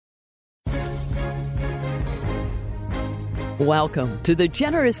Welcome to the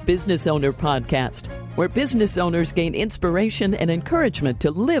Generous Business Owner Podcast, where business owners gain inspiration and encouragement to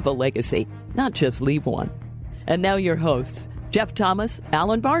live a legacy, not just leave one. And now your hosts, Jeff Thomas,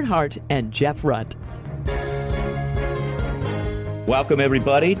 Alan Barnhart, and Jeff Rutt. Welcome,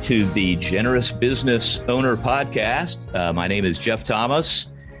 everybody, to the Generous Business Owner Podcast. My name is Jeff Thomas,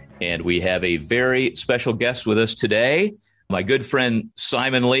 and we have a very special guest with us today, my good friend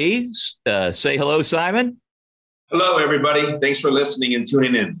Simon Lee. Say hello, Simon. Hello, everybody. Thanks for listening and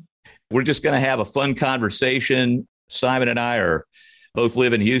tuning in. We're just going to have a fun conversation. Simon and I both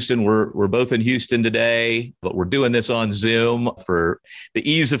live in Houston. We're both in Houston today, but we're doing this on Zoom for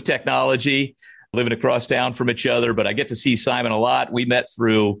the ease of technology, living across town from each other. But I get to see Simon a lot. We met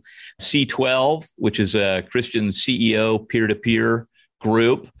through C12, which is a Christian CEO peer-to-peer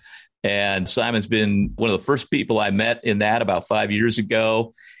group. And Simon's been one of the first people I met in that about 5 years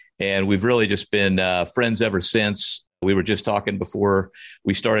ago. And we've really just been friends ever since. We were just talking before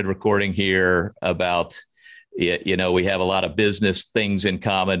we started recording here about, we have a lot of business things in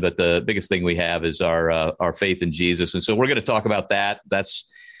common, but the biggest thing we have is our faith in Jesus. And so we're going to talk about that.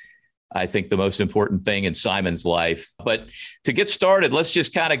 That's, I think, the most important thing in Simon's life. But to get started, let's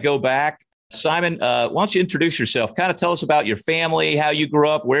just kind of go back. Simon, why don't you introduce yourself? Kind of tell us about your family, how you grew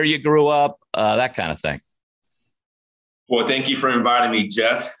up, where you grew up, that kind of thing. Well, thank you for inviting me,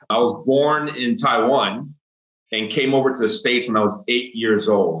 Jeff. I was born in Taiwan and came over to the States when I was 8 years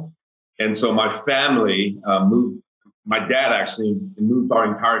old. And so my family moved. My dad actually moved our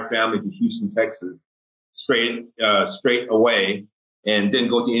entire family to Houston, Texas, straight away, and didn't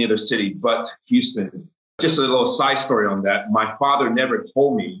go to any other city but Houston. Just a little side story on that. My father never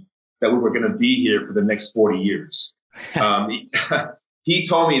told me that we were going to be here for the next 40 years. He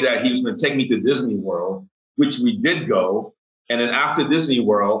told me that he was going to take me to Disney World, which we did go. And then after Disney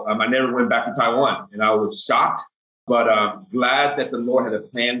World, I never went back to Taiwan. And I was shocked, but glad that the Lord had a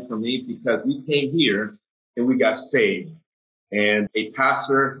plan for me, because we came here and we got saved. And a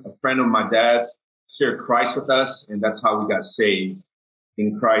pastor, a friend of my dad's, shared Christ with us. And that's how we got saved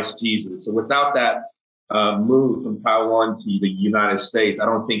in Christ Jesus. So without that move from Taiwan to the United States, I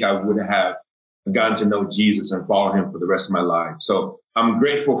don't think I would have gotten to know Jesus and follow him for the rest of my life. So I'm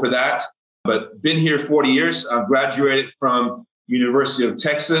grateful for that. But been here 40 years. I graduated from University of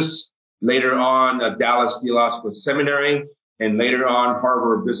Texas, later on Dallas Theological Seminary, and later on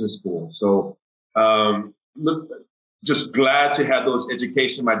Harvard Business School. So just glad to have those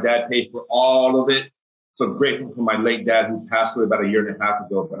education. My dad paid for all of it. So grateful for my late dad, who passed away about a year and a half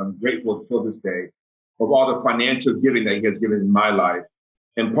ago. But I'm grateful till this day of all the financial giving that he has given in my life.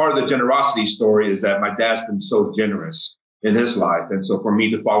 And part of the generosity story is that my dad's been so generous in his life. And so for me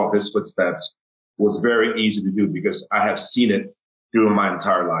to follow his footsteps was very easy to do, because I have seen it through my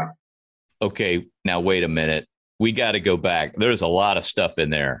entire life. Okay, now wait a minute. We got to go back. There's a lot of stuff in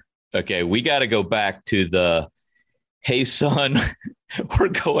there. Okay, we got to go back to the, hey, son, we're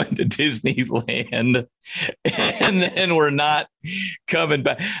going to Disneyland and then we're not coming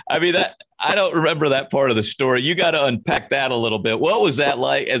back. I mean, I don't remember that part of the story. You got to unpack that a little bit. What was that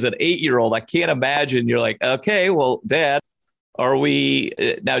like as an 8-year-old? I can't imagine. You're like, okay, well, Dad, are we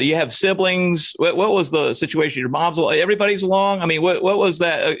now? Do you have siblings? What was the situation? Your mom's, everybody's along. I mean, what was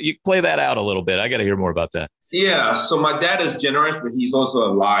that? You play that out a little bit. I got to hear more about that. Yeah. So my dad is generous, but he's also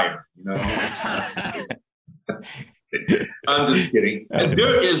a liar. I'm just kidding. And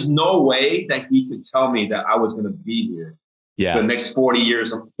there is no way that he could tell me that I was going to be here the next 40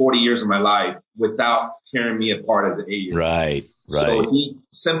 years of my life without tearing me apart as an 8-year-old. Right. So he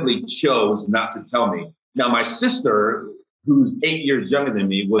simply chose not to tell me. Now, my sister, who's 8 years younger than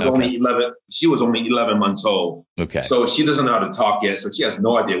me, was only 11. She was only 11 months old. Okay. So she doesn't know how to talk yet. So she has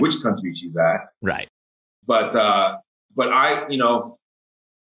no idea which country she's at. Right. But I,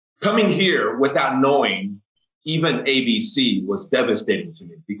 coming here without knowing even ABC was devastating to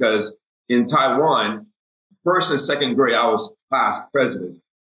me, because in Taiwan, first and second grade, I was class president.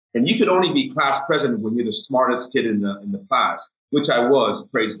 And you could only be class president when you're the smartest kid in the class, which I was,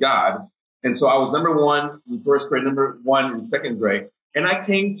 praise God. And so I was number one in first grade, number one in second grade. And I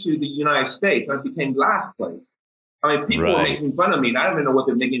came to the United States and I became last place. I mean, people were making fun of me, and I don't even know what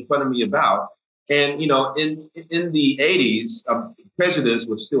they're making fun of me about. And, in the 80s, prejudice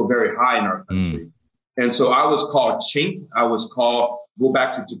was still very high in our country. And so I was called chink. I was called go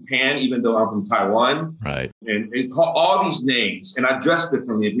back to Japan, even though I'm from Taiwan. Right. And called all these names. And I dressed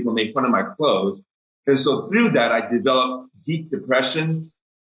differently, and people made fun of my clothes. And so through that, I developed deep depression,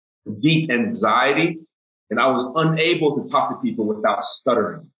 deep anxiety, and I was unable to talk to people without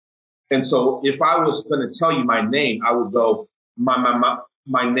stuttering. And so if I was going to tell you my name, I would go, my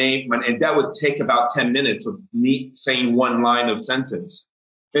my name, and that would take about 10 minutes of me saying one line of sentence.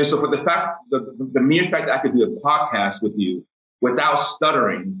 And so for the mere fact that I could do a podcast with you without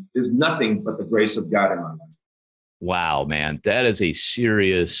stuttering is nothing but the grace of God in my life. Wow, man, that is a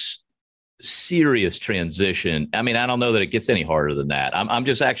serious transition. I mean, I don't know that it gets any harder than that. I'm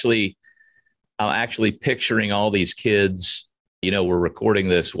actually picturing all these kids. We're recording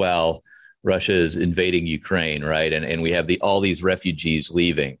this while Russia is invading Ukraine, right? And we have all these refugees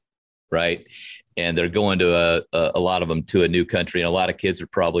leaving, right? And they're going to a lot of them to a new country, and a lot of kids are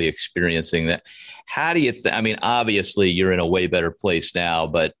probably experiencing that. How do you I mean, obviously you're in a way better place now,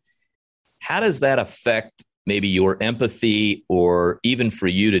 but how does that affect maybe your empathy, or even for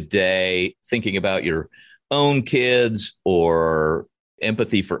you today, thinking about your own kids or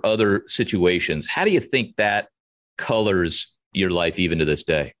empathy for other situations? How do you think that colors your life even to this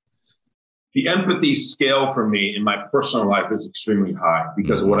day? The empathy scale for me in my personal life is extremely high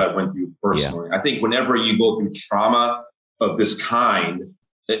because of what I went through personally. Yeah. I think whenever you go through trauma of this kind,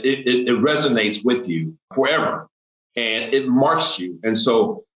 it resonates with you forever and it marks you. And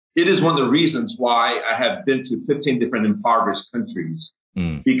so it is one of the reasons why I have been to 15 different impoverished countries,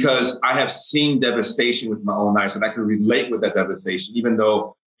 because I have seen devastation with my own eyes and I can relate with that devastation, even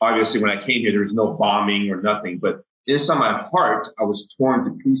though obviously when I came here, there was no bombing or nothing. But inside my heart, I was torn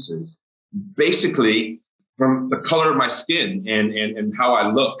to pieces, basically from the color of my skin and how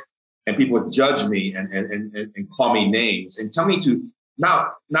I look. And people judge me and call me names and tell me to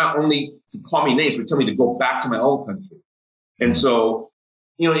not only to call me names, but tell me to go back to my own country. And so,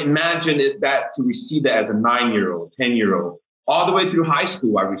 imagine that to receive that as a 9-year-old, 10-year-old, all the way through high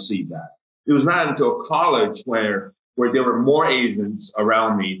school, I received that. It was not until college where there were more Asians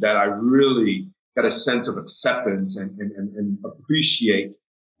around me that I really got a sense of acceptance and appreciate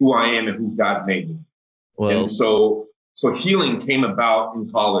who I am and who God made me. Well, and so healing came about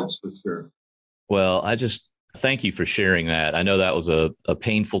in college for sure. Well, I just thank you for sharing that. I know that was a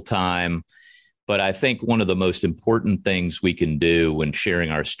painful time. But I think one of the most important things we can do when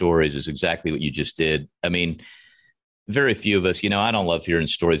sharing our stories is exactly what you just did. I mean, very few of us, I don't love hearing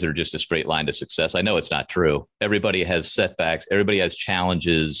stories that are just a straight line to success. I know it's not true. Everybody has setbacks. Everybody has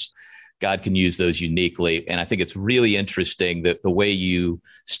challenges. God can use those uniquely. And I think it's really interesting that the way you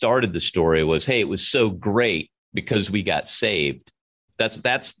started the story was, hey, it was so great because we got saved. That's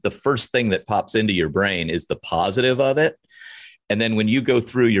the first thing that pops into your brain is the positive of it. And then when you go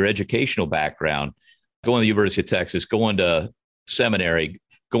through your educational background, going to the University of Texas, going to seminary,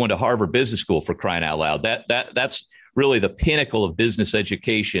 going to Harvard Business School, for crying out loud, that's really the pinnacle of business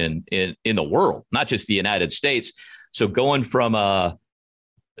education in the world, not just the United States. So going from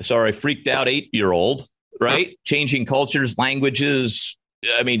freaked out 8-year-old, right? Changing cultures, languages.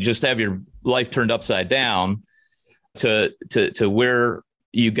 I mean, just have your life turned upside down to where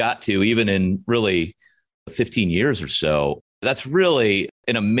you got to, even in really 15 years or so. That's really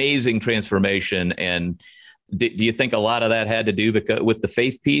an amazing transformation. And do you think a lot of that had to do with the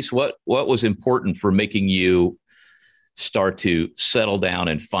faith piece? What was important for making you start to settle down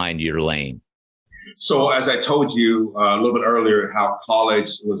and find your lane? So as I told you a little bit earlier, how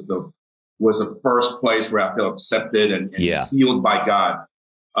college was the first place where I felt accepted and healed by God.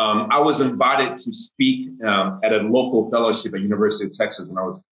 I was invited to speak at a local fellowship at University of Texas when I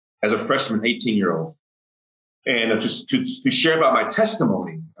was, as a freshman, 18-year-old. And just to share about my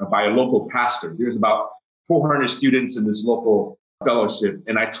testimony by a local pastor. There's about 400 students in this local fellowship.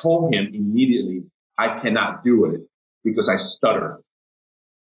 And I told him immediately, I cannot do it because I stutter.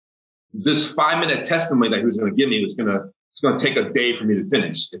 This 5-minute testimony that he was going to give me it's going to take a day for me to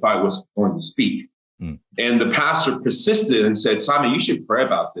finish if I was going to speak. And the pastor persisted and said, Simon, you should pray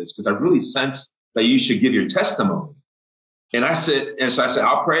about this because I really sense that you should give your testimony. And so I said,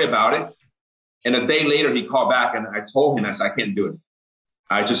 I'll pray about it. And a day later, he called back and I told him, I said, I can't do it.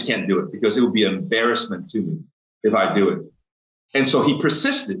 I just can't do it because it would be an embarrassment to me if I do it. And so he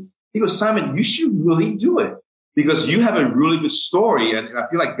persisted. He goes, Simon, you should really do it because you have a really good story. And I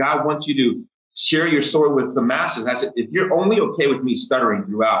feel like God wants you to share your story with the masses. I said, if you're only okay with me stuttering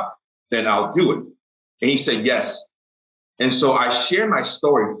throughout, then I'll do it. And he said, yes. And so I shared my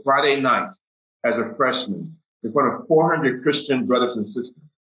story Friday night as a freshman in front of 400 Christian brothers and sisters.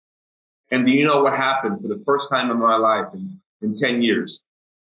 And do you know what happened for the first time in my life in 10 years?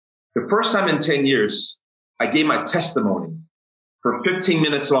 The first time in 10 years, I gave my testimony for 15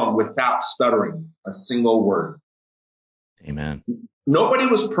 minutes long without stuttering a single word. Amen. Nobody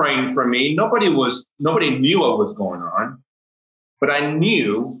was praying for me. Nobody knew what was going on. But I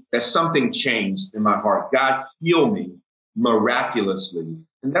knew that something changed in my heart. God healed me miraculously.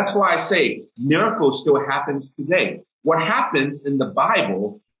 And that's why I say miracles still happens today. what happens in the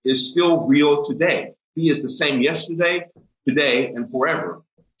Bible is still real today. He is the same yesterday, today, and forever.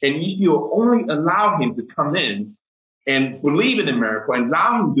 And if you only allow him to come in and believe in a miracle and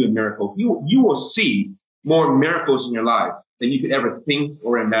allow him to do a miracle, you will see more miracles in your life than you could ever think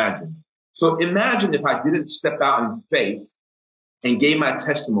or imagine. So imagine if I didn't step out in faith and gave my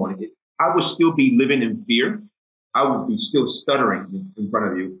testimony, I would still be living in fear. I would be still stuttering in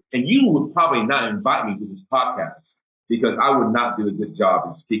front of you. And you would probably not invite me to this podcast because I would not do a good job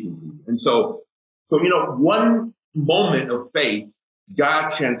in speaking to you. And so, one moment of faith, God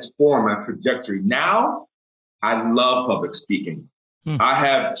transformed my trajectory. Now I love public speaking. I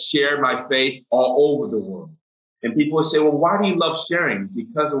have shared my faith all over the world. And people will say, well, why do you love sharing?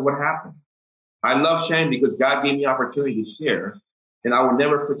 Because of what happened. I love sharing because God gave me opportunity to share. And I will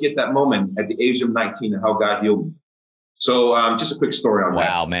never forget that moment at the age of 19 and how God healed me. So just a quick story on that.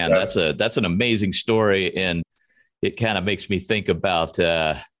 Wow, man, that's an amazing story. And it kind of makes me think about,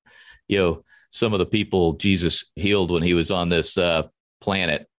 some of the people Jesus healed when he was on this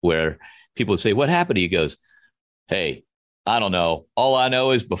planet, where people would say, what happened? He goes, hey, I don't know. All I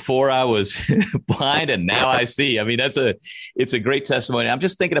know is before I was blind and now I see. I mean, it's a great testimony. I'm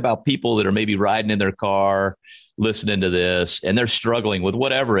just thinking about people that are maybe riding in their car, listening to this, and they're struggling with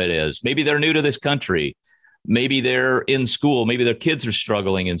whatever it is. Maybe they're new to this country. Maybe they're in school. Maybe their kids are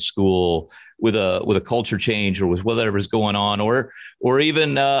struggling in school with a culture change or with whatever's going on, or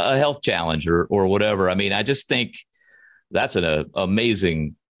even a health challenge or whatever. I mean, I just think that's an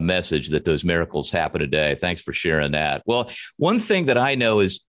amazing message that those miracles happen today. Thanks for sharing that. Well, one thing that I know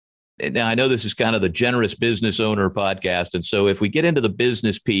is, now I know this is kind of the Generous Business Owner podcast. And so if we get into the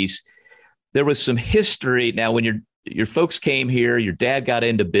business piece, there was some history. Now, when your folks came here, your dad got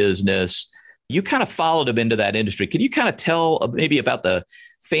into business, you kind of followed him into that industry. Can you kind of tell maybe about the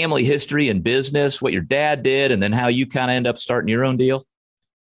family history and business, what your dad did, and then how you kind of end up starting your own deal?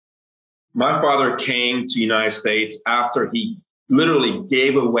 My father came to the United States after he literally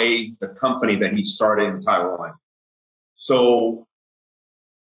gave away the company that he started in Taiwan. So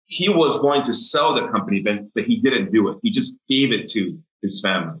he was going to sell the company, but he didn't do it. He just gave it to his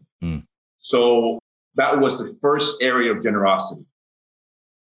family. So that was the first area of generosity.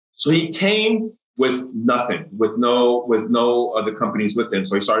 So he came with nothing, with no other companies with him.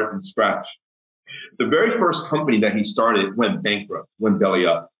 So he started from scratch. The very first company that he started went bankrupt, went belly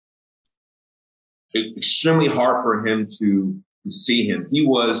up. It's extremely hard for him to see him. He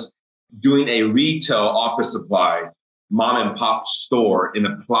was doing a retail office supply mom and pop store in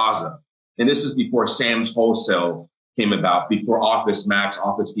a plaza. And this is before Sam's Wholesale came about, before Office Max,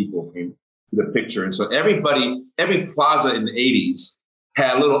 Office Depot came to the picture. And so every plaza in the 80s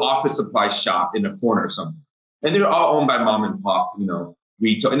had a little office supply shop in a corner or something. And they were all owned by mom and pop,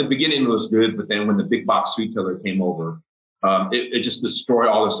 retail. In the beginning it was good, but then when the big box retailer came over, it just destroyed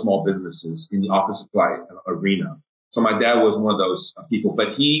all the small businesses in the office supply arena. So my dad was one of those people,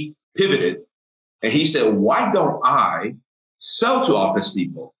 but he pivoted and he said, why don't I sell to Office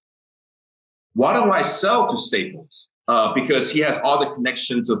Depot? Why don't I sell to Staples? Because he has all the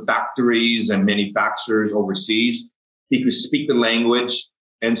connections of factories and manufacturers overseas. He could speak the language.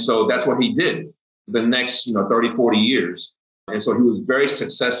 And so that's what he did for the next, 30, 40 years. And so he was very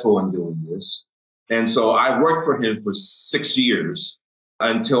successful in doing this. And so I worked for him for 6 years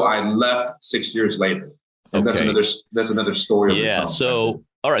until I left 6 years later. And okay. That's another story. Yeah. So,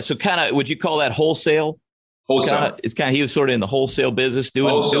 all right. So kind of, would you call that wholesale? Wholesale. He was sort of in the wholesale business,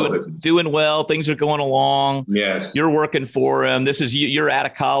 doing well. Things are going along. Yeah. You're working for him. You're out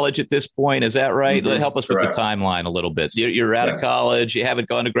of college at this point. Is that right? Mm-hmm. Help us Correct. with the timeline a little bit. So you're out of college. You haven't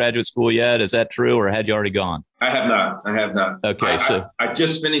gone to graduate school yet. Is that true? Or had you already gone? I have not. Okay. I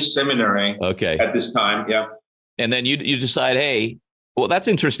just finished seminary. Okay. At this time. Yeah. And then you decide, hey, well, that's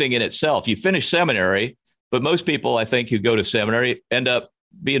interesting in itself. You finish seminary, but most people, I think, who go to seminary end up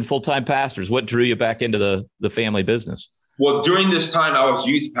being full-time pastors. What drew you back into the family business? Well, during this time, I was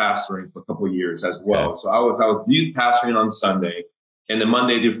youth pastoring for a couple of years as well. Okay. So I was youth pastoring on Sunday, and then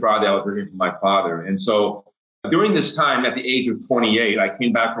Monday through Friday, I was working for my father. And so during this time, at the age of 28, I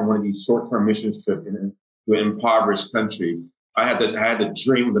came back from one of these short-term missions trips to an impoverished country. I had the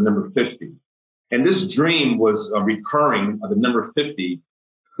dream of the number 50. And this dream was recurring of the number 50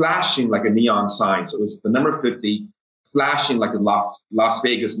 flashing like a neon sign. So it was the number 50 flashing like a Las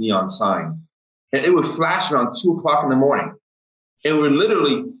Vegas neon sign. And it would flash around 2:00 in the morning. It would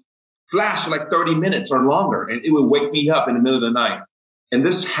literally flash for like 30 minutes or longer. And it would wake me up in the middle of the night. And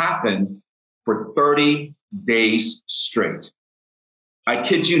this happened for 30 days straight. I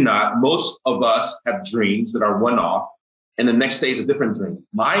kid you not, most of us have dreams that are one-off, and the next day is a different dream.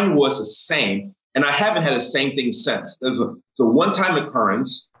 Mine was the same And I haven't had the same thing since. It was a one-time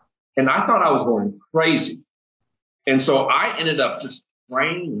occurrence, and I thought I was going crazy. And so I ended up just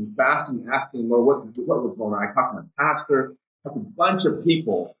praying and fasting, asking the Lord what was going on. I talked to my pastor, talked to a bunch of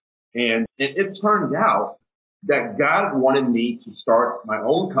people, and it turned out that God wanted me to start my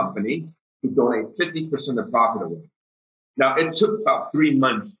own company to donate 50% of the profit away. Now, it took about 3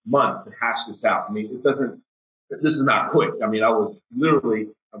 months to hash this out. I mean, this is not quick. I mean, I was literally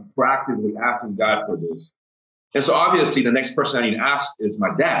proactively asking God for this. And so obviously the next person I need to ask is my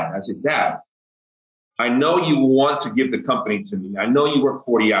dad. I said, Dad, I know you want to give the company to me. I know you work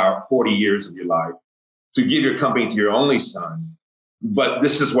 40 years of your life to give your company to your only son. But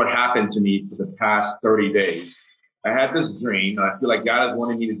this is what happened to me for the past 30 days. I had this dream, and I feel like God is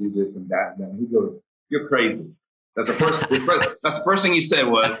wanting me to do this and that. And then he goes, "You're crazy." That's the first thing he said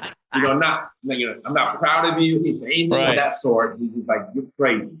was, I'm not proud of you. He's anything of that sort. He's just like, "You're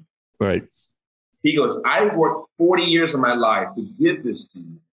crazy." Right. He goes, "I worked 40 years of my life to give this to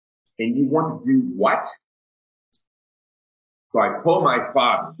you, and you want to do what?" So I told my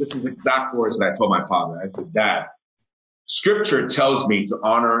father, this is the exact words that I told my father. I said, "Dad, Scripture tells me to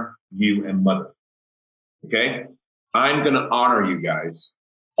honor you and mother. Okay? I'm going to honor you guys.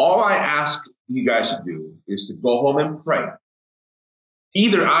 All I ask you guys to do is to go home and pray.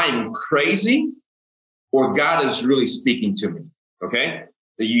 Either I'm crazy or God is really speaking to me. Okay?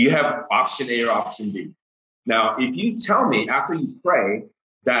 So you have option A or option B. Now, if you tell me after you pray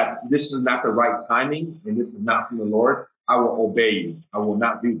that this is not the right timing and this is not from the Lord, I will obey you. I will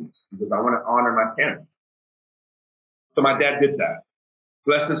not do this because I want to honor my parents." So my dad did that.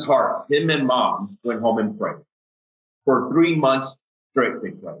 Bless his heart. Him and mom went home and prayed. For 3 months straight,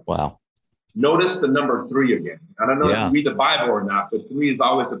 they prayed. Wow. Notice the number 3 again. I don't know if you read the Bible or not, but 3 is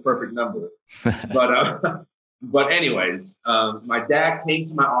always the perfect number. But anyways, my dad came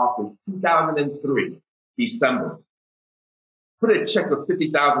to my office 2003, December, put a check of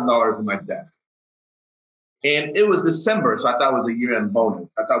 $50,000 in my desk. And it was December, so I thought it was a year-end bonus.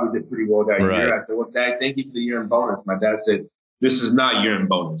 I thought we did pretty well that year. I said, "Well, Dad, thank you for the year-end bonus." My dad said, "This is not year-end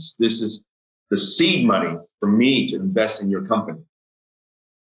bonus. This is the seed money for me to invest in your company."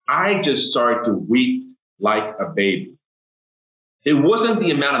 I just started to weep like a baby. It wasn't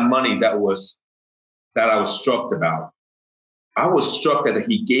the amount of money that I was struck about. I was struck that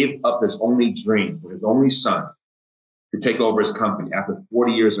he gave up his only dream for his only son to take over his company after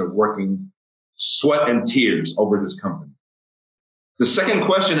 40 years of working sweat and tears over this company. The second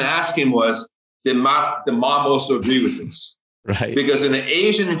question to ask him was, did mom also agree with this? Right. Because in an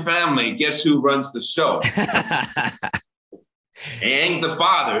Asian family, guess who runs the show? And the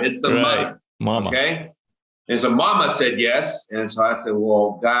father, it's the mother. Mama. Okay? And so mama said yes. And so I said,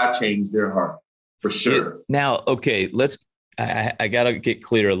 well, God changed their heart for sure. Now, okay, I got to get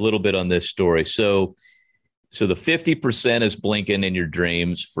clear a little bit on this story. So the 50% is blinking in your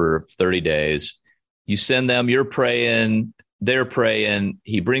dreams for 30 days. You send them, you're praying, they're praying.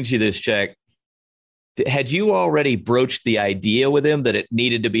 He brings you this check. Had you already broached the idea with him that it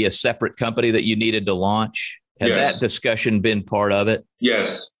needed to be a separate company that you needed to launch? Had that discussion been part of it?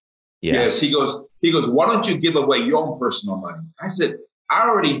 Yes. Yeah. Yes. He goes, "Why don't you give away your own personal money?" I said, "I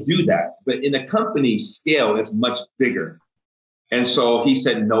already do that, but in a company scale, it's much bigger." And so he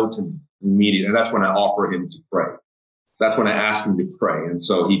said no to me immediately. And that's when I offered him to pray. That's when I asked him to pray. And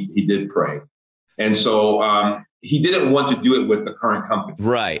so he did pray. And so he didn't want to do it with the current company.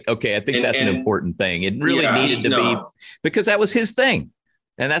 Right. Okay. I think that's an important thing. It really needed to be, because that was his thing.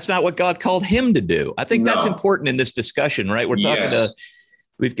 And that's not what God called him to do. I think that's important in this discussion, right? We're talking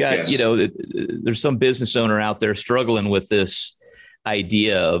we've got, there's some business owner out there struggling with this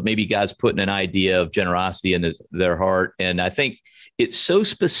idea of maybe God's putting an idea of generosity in their heart. And I think it's so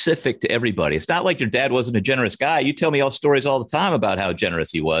specific to everybody. It's not like your dad wasn't a generous guy. You tell me all stories all the time about how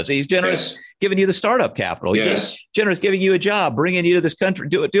generous he was. He's generous, giving you the startup capital. He's generous, giving you a job, bringing you to this country.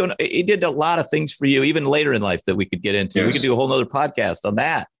 He did a lot of things for you, even later in life, that we could get into. We could do a whole nother podcast on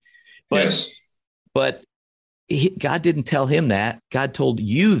that. But God didn't tell him that. God told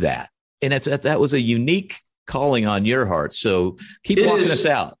you that. And that was a unique calling on your heart. So keep walking us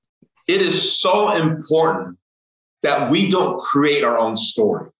out. It is so important that we don't create our own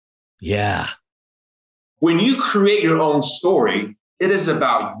story. Yeah. When you create your own story, it is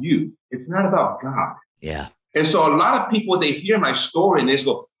about you. It's not about God. Yeah. And so a lot of people, they hear my story and they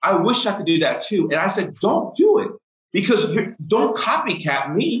go, "I wish I could do that too." And I said, don't do it, because don't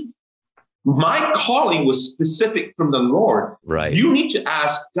copycat me. My calling was specific from the Lord. Right. You need to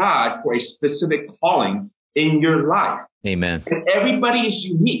ask God for a specific calling in your life. Amen. And everybody is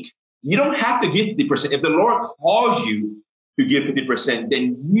unique. You don't have to get 50%. If the Lord calls you to give 50%,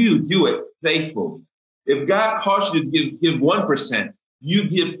 then you do it faithfully. If God calls you to give 1%, you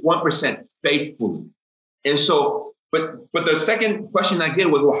give 1% faithfully. And so, but the second question I get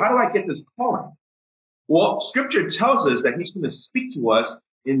was, well, how do I get this calling? Well, scripture tells us that he's going to speak to us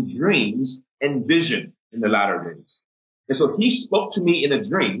in dreams and vision in the latter days. And so he spoke to me in a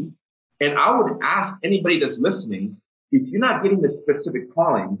dream, and I would ask anybody that's listening, if you're not getting the specific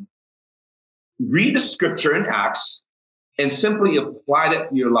calling, read the scripture in Acts and simply apply that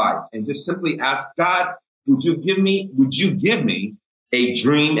to your life and just simply ask God, would you give me a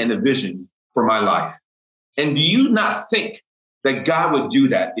dream and a vision for my life? And do you not think that God would do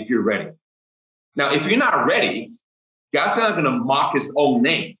that if you're ready? Now, if you're not ready, God's not going to mock his own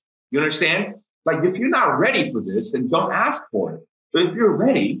name. You understand? Like, if you're not ready for this, then don't ask for it. But if you're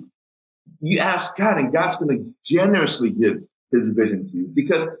ready, you ask God, and God's going to generously give his vision to you.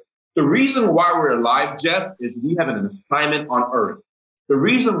 Because the reason why we're alive, Jeff, is we have an assignment on earth. The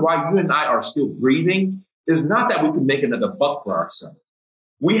reason why you and I are still breathing is not that we can make another buck for ourselves.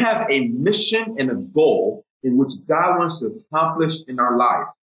 We have a mission and a goal in which God wants to accomplish in our life.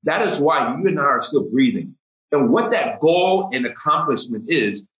 That is why you and I are still breathing. And what that goal and accomplishment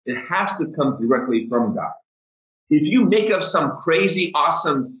is, it has to come directly from God. If you make up some crazy,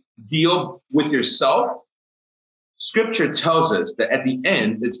 awesome deal with yourself, scripture tells us that at the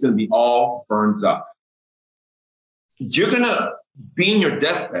end, it's going to be all burned up. You're going to be in your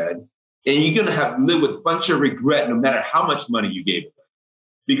deathbed, and you're going to have lived with a bunch of regret no matter how much money you gave away,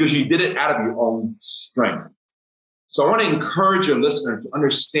 because you did it out of your own strength. So I want to encourage your listener to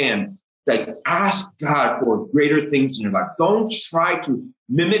understand that ask God for greater things in your life. Don't try to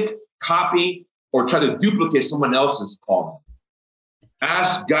mimic, copy, or try to duplicate someone else's calling.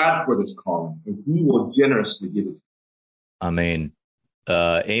 Ask God for this calling, and he will generously give it. I mean,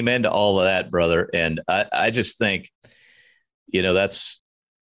 amen to all of that, brother. And I just think, that's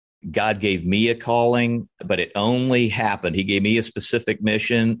God gave me a calling, but it only happened. He gave me a specific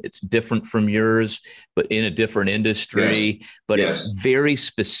mission. It's different from yours, but in a different industry, yes. But yes. It's very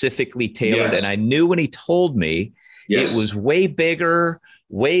specifically tailored. Yes. And I knew when he told me yes. It was way bigger,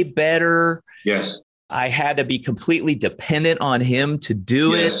 way better. Yes. I had to be completely dependent on him to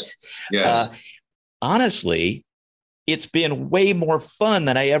do yes. it. Yes. Honestly, it's been way more fun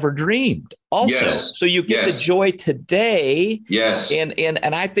than I ever dreamed also. Yes. So you get yes. the joy today. Yes. And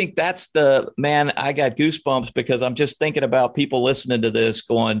I think that's I got goosebumps because I'm just thinking about people listening to this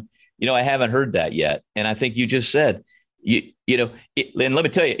going, I haven't heard that yet. And I think you just said, and let me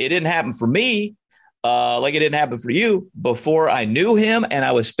tell you, it didn't happen for me. Like it didn't happen for you before I knew him and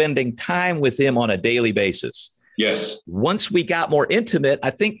I was spending time with him on a daily basis. Yes. Once we got more intimate,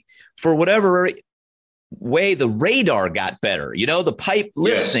 I think for whatever way the radar got better, the pipe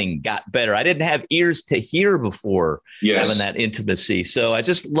listening yes. got better. I didn't have ears to hear before yes. having that intimacy. So I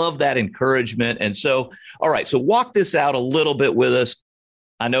just love that encouragement. And so, all right, so walk this out a little bit with us.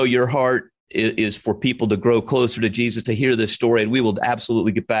 I know your heart is for people to grow closer to Jesus, to hear this story, and we will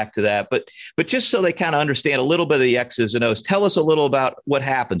absolutely get back to that. But just so they kind of understand a little bit of the X's and O's, tell us a little about what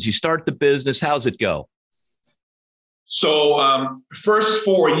happens. You start the business. How's it go? So first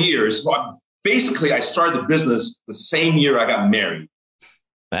 4 years, basically, I started the business the same year I got married.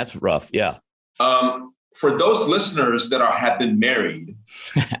 That's rough. Yeah. For those listeners that have been married,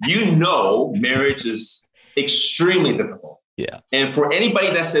 marriage is extremely difficult. Yeah. And for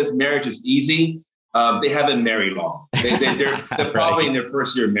anybody that says marriage is easy, they haven't married long. They're right. Probably in their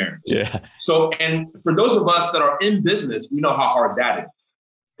first year of marriage. Yeah. So, and for those of us that are in business, we know how hard that is.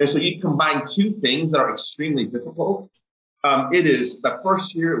 And so you combine two things that are extremely difficult. It is the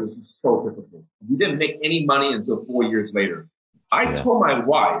first year, it was just so difficult. We didn't make any money until 4 years later. I told my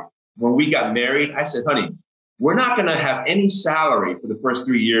wife when we got married, I said, honey, we're not going to have any salary for the first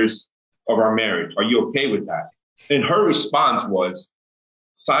 3 years of our marriage. Are you okay with that? And her response was,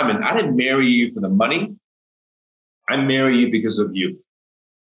 Simon, I didn't marry you for the money. I married you because of you.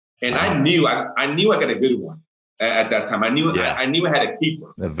 And I knew I got a good one at that time. I knew I had a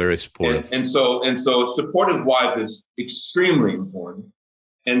keeper. They're very supportive. And so supportive wife is extremely important.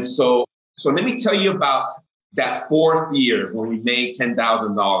 And so let me tell you about that fourth year when we made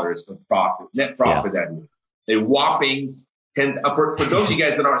 $10,000 of profit, net profit that year. A whopping 10. For those of you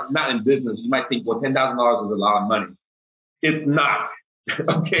guys that are not in business, you might think, well, $10,000 is a lot of money. It's not.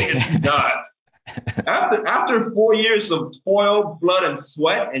 Okay, it's not. After 4 years of toil, blood, and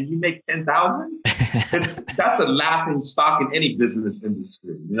sweat, and you make 10,000, that's a laughing stock in any business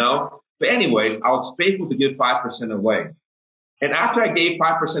industry, But anyways, I was faithful to give 5% away. And after I gave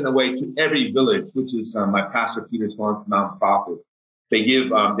 5% away to every village, which is my pastor Peter Swan's nonprofit, they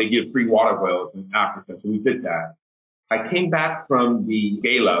give free water wells in Africa. So we did that. I came back from the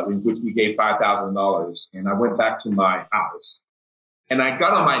gala in which we gave $5,000, and I went back to my house. And I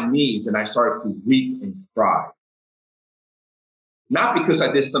got on my knees and I started to weep and cry. Not because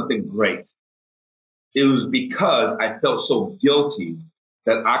I did something great. It was because I felt so guilty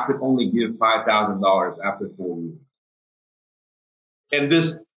that I could only give $5,000 after 4 years. And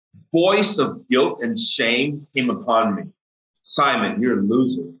this voice of guilt and shame came upon me. Simon, you're a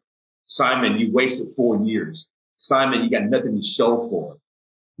loser. Simon, you wasted 4 years. Simon, you got nothing to show for it.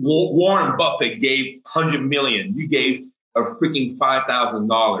 Warren Buffett gave $100 million. You gave a freaking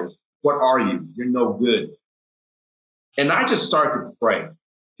 $5,000. What are you? You're no good. And I just started to pray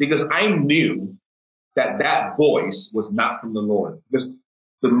because I knew that that voice was not from the Lord. Because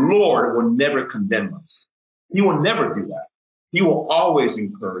the Lord will never condemn us. He will never do that. He will always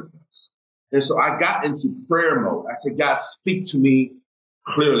encourage us. And so I got into prayer mode. I said, God, speak to me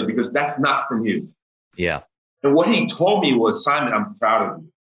clearly because that's not from you. Yeah. And what he told me was, Simon, I'm proud of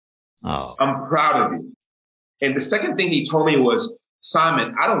you. Oh. I'm proud of you. And the second thing he told me was,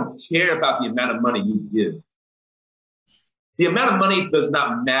 Simon, I don't care about the amount of money you give. The amount of money does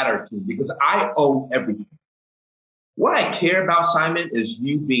not matter to me because I own everything. What I care about, Simon, is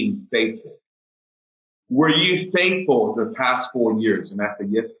you being faithful. Were you faithful the past 4 years? And I said,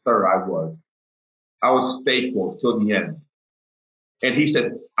 yes, sir, I was. I was faithful till the end. And he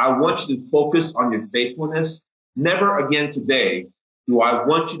said, I want you to focus on your faithfulness. Never again today do I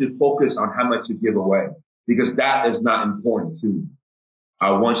want you to focus on how much you give away, because that is not important to me.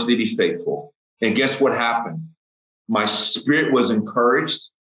 I want you to be faithful. And guess what happened? My spirit was encouraged.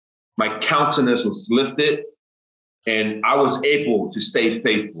 My countenance was lifted. And I was able to stay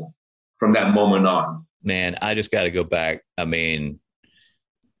faithful from that moment on. Man, I just got to go back. I mean,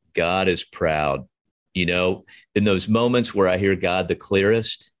 God is proud. You know, in those moments where I hear God the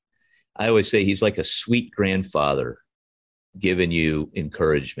clearest, I always say he's like a sweet grandfather giving you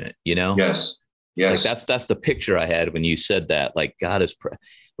encouragement, you know? Yes. Yes. Like that's the picture I had when you said that. Like God is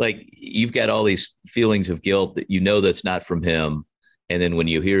like you've got all these feelings of guilt that you know that's not from him. And then when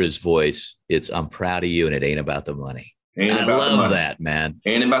you hear his voice, it's I'm proud of you and it ain't about the money. I love that, man.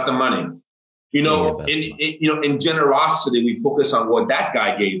 Ain't about the money. You know, in generosity, we focus on, well, that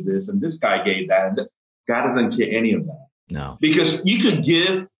guy gave this and this guy gave that. And God doesn't care any of that. No. Because you could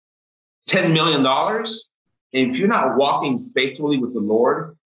give $10 million. And if you're not walking faithfully with the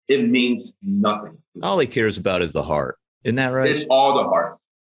Lord, it means nothing. All he cares about is the heart. Isn't that right? It's all the heart.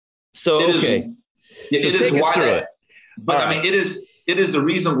 So, okay. So take us through it. But I mean, it is the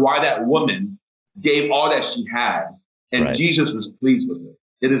reason why that woman gave all that she had. And Jesus was pleased with it.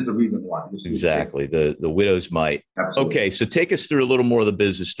 It is the reason why. Exactly. The widow's mite. Absolutely. Okay. So take us through a little more of the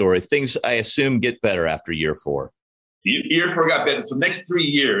business story. Things I assume get better after year 4. Year 4 got better. So next 3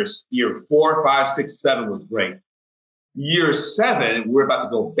 years, year 4, 5, 6, 7 was great. Year 7, we're about to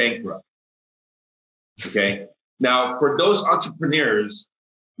go bankrupt. Okay. Now, for those entrepreneurs,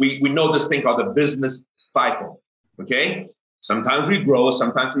 we know this thing called the business cycle. Okay. Sometimes we grow,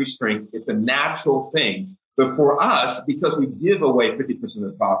 sometimes we shrink. It's a natural thing. But for us, because we give away 50% of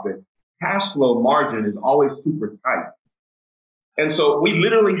the profit, cash flow margin is always super tight. And so we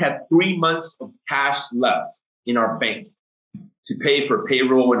literally had 3 months of cash left in our bank to pay for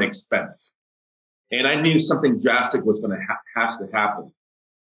payroll and expense. And I knew something drastic was going to have to happen.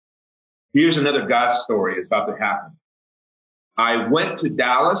 Here's another God story that's about to happen. I went to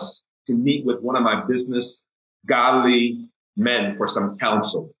Dallas to meet with one of my business godly men for some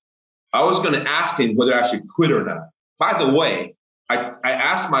counsel. I was going to ask him whether I should quit or not. By the way, I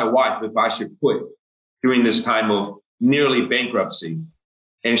asked my wife if I should quit during this time of nearly bankruptcy.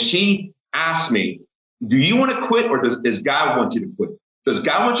 And she asked me, do you want to quit or does God want you to quit? Does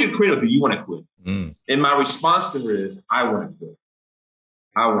God want you to quit or do you want to quit? And my response to her is, I want to quit.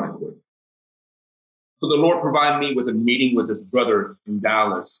 I want to quit. So the Lord provided me with a meeting with this brother in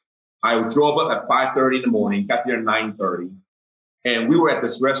Dallas. I drove up at 5:30 in the morning, got there at 9:30. And we were at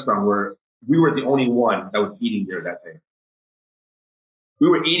this restaurant where we were the only one that was eating there that day. We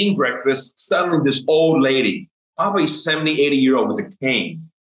were eating breakfast. Suddenly this old lady, probably 70, 80-year-old with a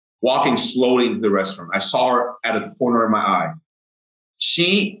cane, walking slowly into the restaurant. I saw her at the corner of my eye.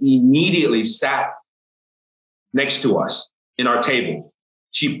 She immediately sat next to us in our table.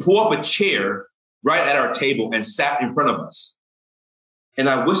 She pulled up a chair right at our table and sat in front of us. And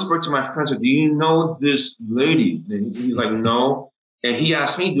I whispered to my friend, do you know this lady? And he's like, no. And he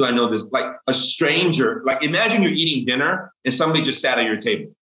asked me, do I know this? Like a stranger, like imagine you're eating dinner and somebody just sat at your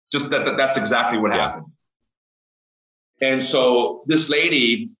table. Just that's exactly what happened. And so this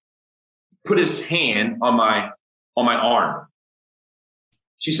lady put his hand on my arm.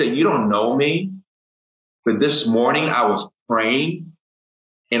 She said, you don't know me? but this morning I was praying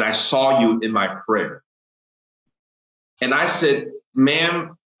and I saw you in my prayer. And I said,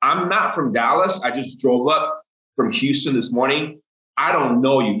 ma'am, I'm not from Dallas. I just drove up from Houston this morning. I don't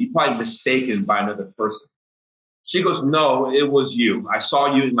know you. You're probably mistaken by another person. She goes, no, it was you. I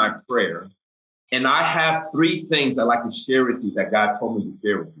saw you in my prayer. And I have 3 things I'd like to share with you that God told me to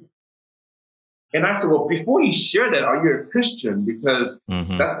share with you. And I said, well, before you share that, are you a Christian? Because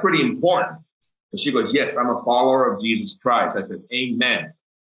that's pretty important. And she goes, yes, I'm a follower of Jesus Christ. I said, amen.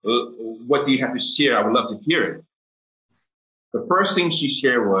 What do you have to share? I would love to hear it. The first thing she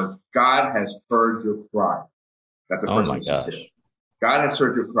shared was, God has heard your cry. That's the first thing she said. God has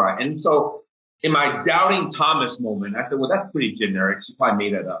heard your cry. And so in my doubting Thomas moment, I said, well, that's pretty generic. She probably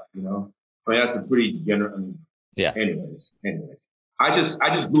made that up, you know? I mean, that's a pretty generic. Anyways. I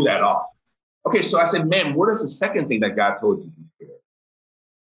just blew that off. Okay, so I said, ma'am, what is the second thing that God told you to share?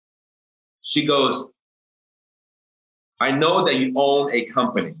 She goes, I know that you own a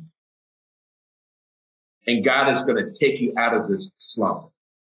company and God is going to take you out of this slump.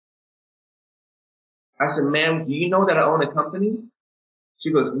 I said, ma'am, do you know that I own a company?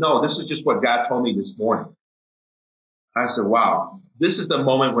 She goes, no, this is just what God told me this morning. I said, wow, this is the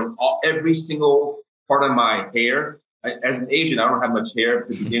moment when every single part of my hair, as an Asian, I don't have much hair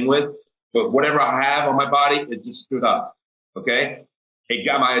to begin with, but whatever I have on my body, it just stood up. Okay. It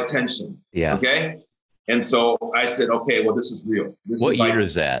got my attention. Yeah. Okay. And so I said, okay, well, this is real. What year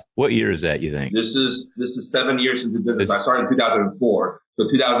is that? What year is that, you think? This is 7 years into business. I started in 2004. So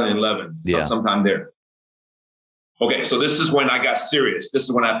 2011, sometime there. Okay. So this is when I got serious. This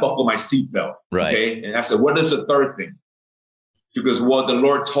is when I buckled my seatbelt. Right. Okay. And I said, what is the third thing? She goes, well, the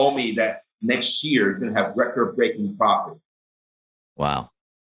Lord told me that next year you're going to have record-breaking profit. Wow.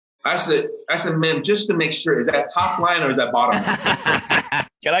 I said, ma'am, just to make sure, is that top line or is that bottom line?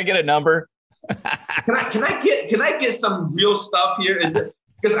 Can I get a number? Can I get some real stuff here?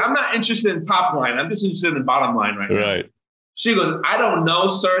 Because I'm not interested in top line. I'm just interested in bottom line right now. Right. She goes, I don't know,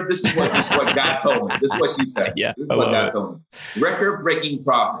 sir. This is what God told me. This is what she said. Yeah. This is what God told me. Record-breaking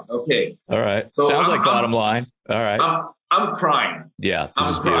profit. Okay. All right. So sounds like bottom line. All right. I'm crying. Yeah.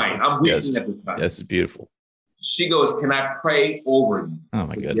 I'm crying. Beautiful. I'm weeping at this time. Yes, it's beautiful. She goes, can I pray over you? Oh,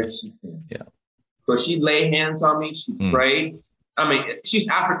 my goodness. Yes, you can. Yeah. So she laid hands on me. She prayed. I mean, she's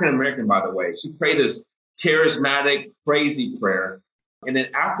African-American, by the way. She prayed this charismatic, crazy prayer. And then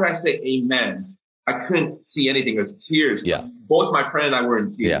after I said amen, I couldn't see anything. There was tears. Yeah. Both my friend and I were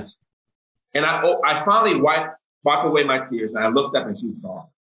in tears. Yeah. And I finally wiped away my tears, and I looked up and she was gone.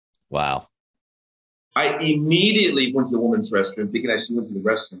 Wow. I immediately went to the woman's restroom, thinking that she went to the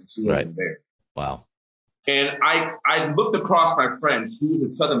restroom. She wasn't there. Wow. And I looked across my friend, who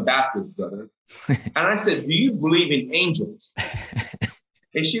was a Southern Baptist brother, and I said, do you believe in angels?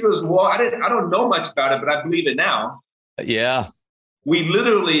 And she goes, well, I don't know much about it, but I believe it now. Yeah. We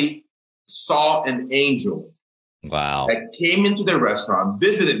literally saw an angel. Wow. That came into the restaurant,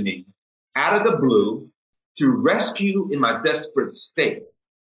 visited me out of the blue to rescue in my desperate state.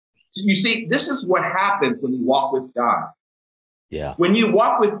 So you see, this is what happens when you walk with God. Yeah. When you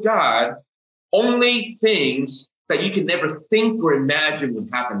walk with God, only things that you can never think or imagine would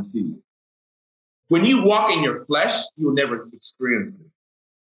happen to you. When you walk in your flesh, you will never experience it.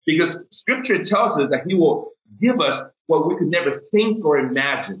 Because scripture tells us that he will give us what we could never think or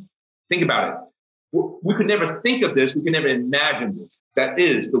imagine. Think about it. We could never think of this. We could never imagine this. That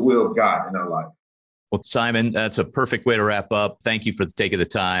is the will of God in our life. Well, Simon, that's a perfect way to wrap up. Thank you for taking the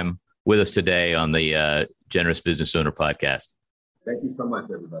time with us today on the Generous Business Owner Podcast. Thank you so much,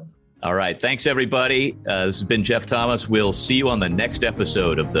 everybody. All right. Thanks, everybody. This has been Jeff Thomas. We'll see you on the next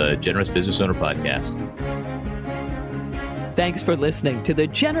episode of the Generous Business Owner Podcast. Thanks for listening to the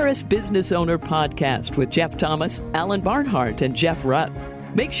Generous Business Owner Podcast with Jeff Thomas, Alan Barnhart, and Jeff Rutt.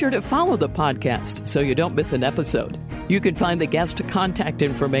 Make sure to follow the podcast so you don't miss an episode. You can find the guest contact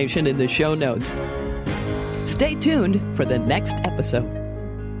information in the show notes. Stay tuned for the next episode.